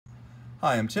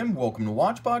Hi, I'm Tim. Welcome to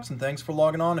Watchbox, and thanks for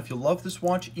logging on. If you love this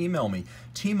watch, email me,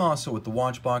 tmosso at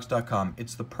thewatchbox.com.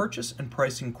 It's the purchase and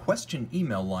pricing question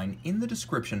email line in the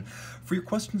description for your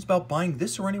questions about buying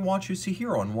this or any watch you see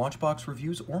here on Watchbox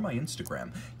Reviews or my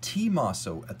Instagram,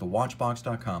 tmosso at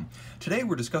thewatchbox.com. Today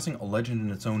we're discussing a legend in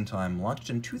its own time,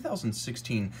 launched in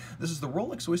 2016. This is the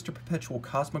Rolex Oyster Perpetual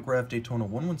Cosmograph Daytona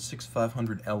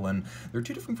 116500LN. There are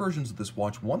two different versions of this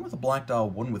watch, one with a black dial,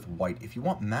 one with white. If you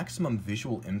want maximum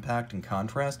visual impact and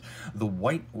contrast, the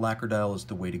white lacquer dial is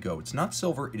the way to go. It's not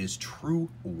silver, it is true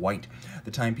white.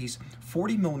 The timepiece,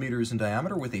 40 millimeters in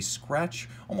diameter with a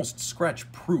almost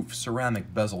scratch-proof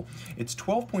ceramic bezel. It's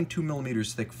 12.2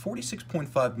 millimeters thick,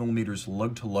 46.5 millimeters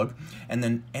lug-to-lug, and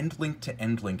then end-link to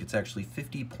end-link, it's actually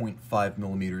 50.5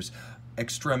 millimeters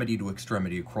extremity to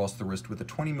extremity across the wrist with a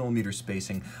 20 millimeter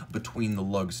spacing between the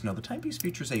lugs. Now the timepiece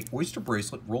features a Oyster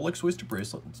bracelet, Rolex Oyster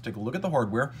bracelet. Let's take a look at the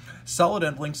hardware. Solid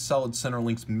end links, solid center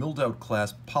links, milled out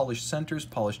clasp, polished centers,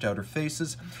 polished outer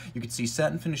faces. You can see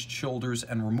satin finished shoulders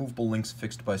and removable links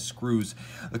fixed by screws.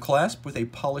 The clasp with a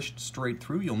polished straight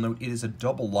through. You'll note it is a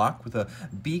double lock with a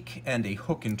beak and a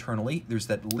hook internally. There's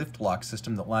that lift lock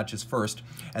system that latches first,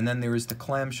 and then there is the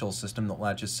clamshell system that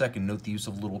latches second. Note the use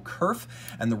of a little kerf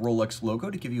and the Rolex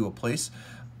logo to give you a place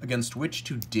against which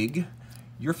to dig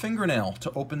your fingernail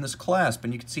to open this clasp.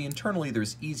 And you can see internally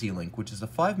there's Easy Link, which is a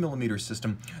 5 millimeter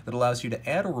system that allows you to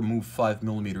add or remove 5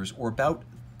 millimeters, or about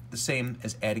the same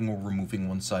as adding or removing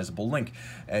one sizable link.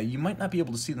 You might not be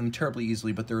able to see them terribly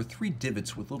easily, but there are 3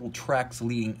 divots with little tracks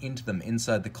leading into them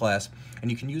inside the clasp,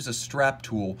 and you can use a strap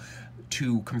tool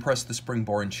to compress the spring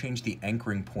bar and change the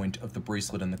anchoring point of the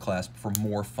bracelet and the clasp for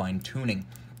more fine-tuning.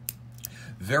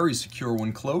 Very secure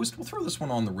when closed. We'll throw this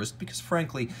one on the wrist because,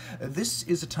 frankly, this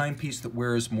is a timepiece that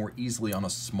wears more easily on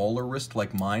a smaller wrist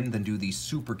like mine than do the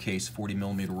super case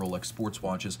 40mm Rolex sports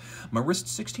watches. My wrist,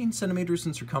 16 centimeters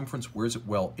in circumference, wears it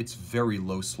well. It's very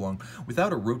low slung.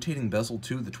 Without a rotating bezel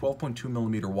too, the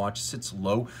 12.2mm watch sits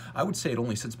low. I would say it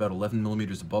only sits about 11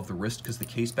 millimeters above the wrist because the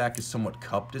case back is somewhat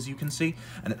cupped, as you can see,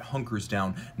 and it hunkers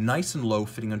down nice and low,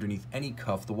 fitting underneath any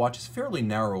cuff. The watch is fairly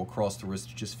narrow across the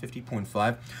wrist, just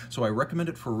 50.5, so I recommend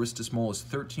it for a wrist as small as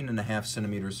 13.5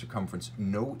 centimeters circumference.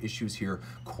 No issues here,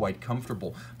 quite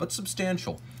comfortable, but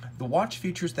substantial. The watch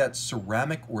features that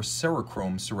ceramic or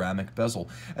Cerachrome ceramic bezel.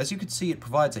 As you can see, it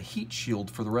provides a heat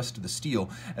shield for the rest of the steel,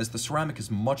 as the ceramic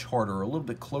is much harder, a little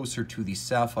bit closer to the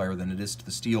sapphire than it is to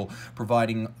the steel,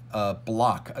 providing a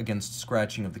block against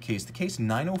scratching of the case. The case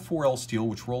 904L steel,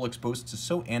 which Rolex boasts, is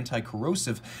so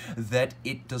anti-corrosive that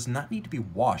it does not need to be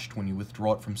washed when you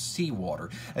withdraw it from seawater.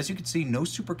 As you can see, no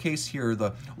super case here.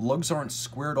 The lugs aren't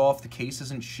squared off, the case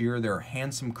isn't sheer. There are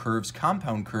handsome curves,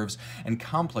 compound curves, and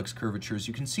complex curvatures.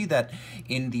 You can see that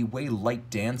in the way light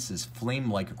dances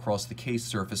flame-like across the case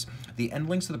surface. The end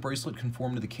links of the bracelet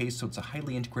conform to the case, so it's a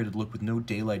highly integrated look with no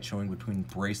daylight showing between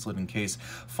bracelet and case.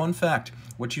 Fun fact,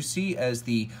 what you see as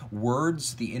the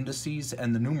words, the indices,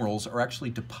 and the numerals are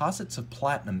actually deposits of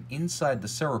platinum inside the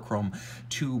Cerachrome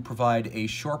to provide a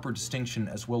sharper distinction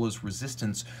as well as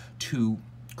resistance to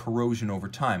corrosion over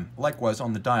time. Likewise,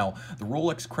 on the dial, the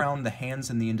Rolex crown, the hands,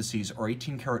 and the indices are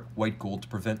 18-karat white gold to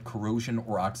prevent corrosion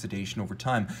or oxidation over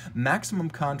time. Maximum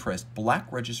contrast, black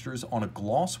registers on a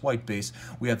gloss white base.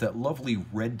 We have that lovely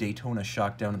red Daytona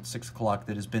shock down at 6 o'clock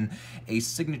that has been a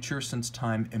signature since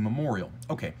time immemorial.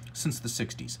 Okay, since the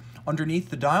 60s. Underneath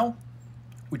the dial,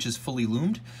 which is fully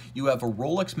loomed, you have a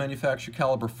Rolex manufacturer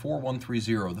caliber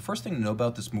 4130. The first thing to know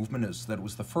about this movement is that it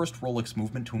was the first Rolex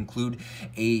movement to include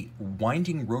a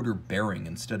winding rotor bearing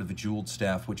instead of a jeweled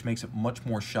staff, which makes it much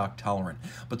more shock tolerant.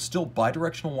 But still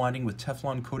bidirectional winding with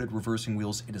Teflon coated reversing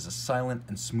wheels, it is a silent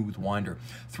and smooth winder.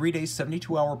 3 days,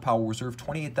 72-hour power reserve,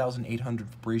 28,800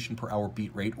 vibration per hour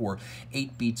beat rate, or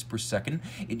 8 beats per second.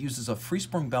 It uses a free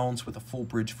sprung balance with a full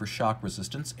bridge for shock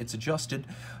resistance. It's adjusted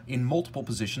in multiple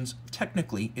positions.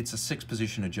 Technically, it's a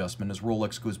 6-position adjustment as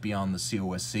Rolex goes beyond the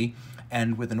COSC,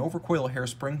 and with an overcoil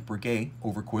hairspring, Breguet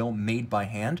overcoil made by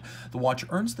hand, the watch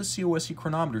earns the COSC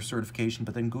chronometer certification,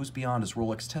 but then goes beyond as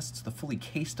Rolex tests the fully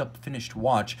cased-up finished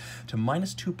watch to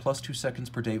 -2 + 2 seconds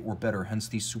per day or better, hence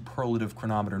the superlative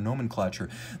chronometer nomenclature.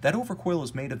 That overcoil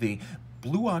is made of a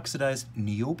blue oxidized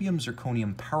niobium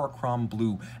zirconium parachrom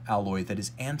blue alloy that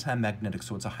is anti-magnetic,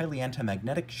 so it's a highly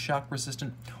anti-magnetic,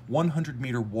 shock-resistant,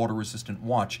 100-meter water-resistant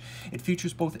watch. It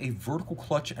features both a vertical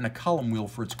clutch and a column wheel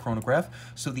for its chronograph,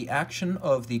 so the action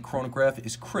of the chronograph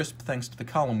is crisp thanks to the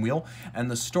column wheel,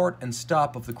 and the start and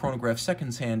stop of the chronograph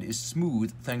seconds hand is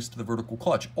smooth thanks to the vertical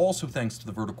clutch. Also thanks to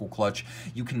the vertical clutch,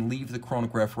 you can leave the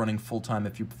chronograph running full-time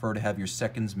if you prefer to have your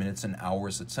seconds, minutes, and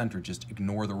hours at center. Just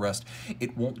ignore the rest.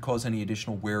 It won't cause any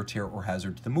additional wear, tear, or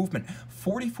hazard to the movement.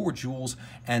 44 jewels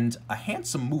and a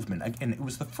handsome movement. And it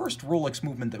was the first Rolex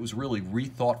movement that was really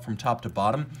rethought from top to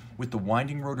bottom, with the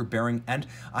winding rotor bearing and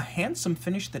a handsome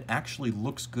finish that actually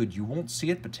looks good. You won't see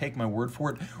it, but take my word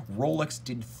for it, Rolex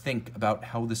did think about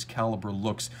how this caliber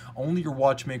looks. Only your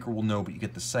watchmaker will know, but you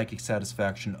get the psychic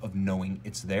satisfaction of knowing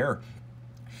it's there.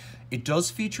 It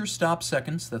does feature stop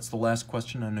seconds. That's the last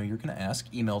question I know you're going to ask.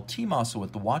 Email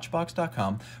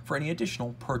tmosso@thewatchbox.com for any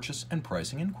additional purchase and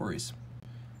pricing inquiries.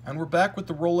 And we're back with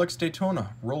the Rolex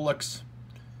Daytona, Rolex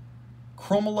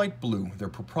Chromolite Blue, their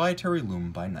proprietary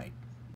lume by night.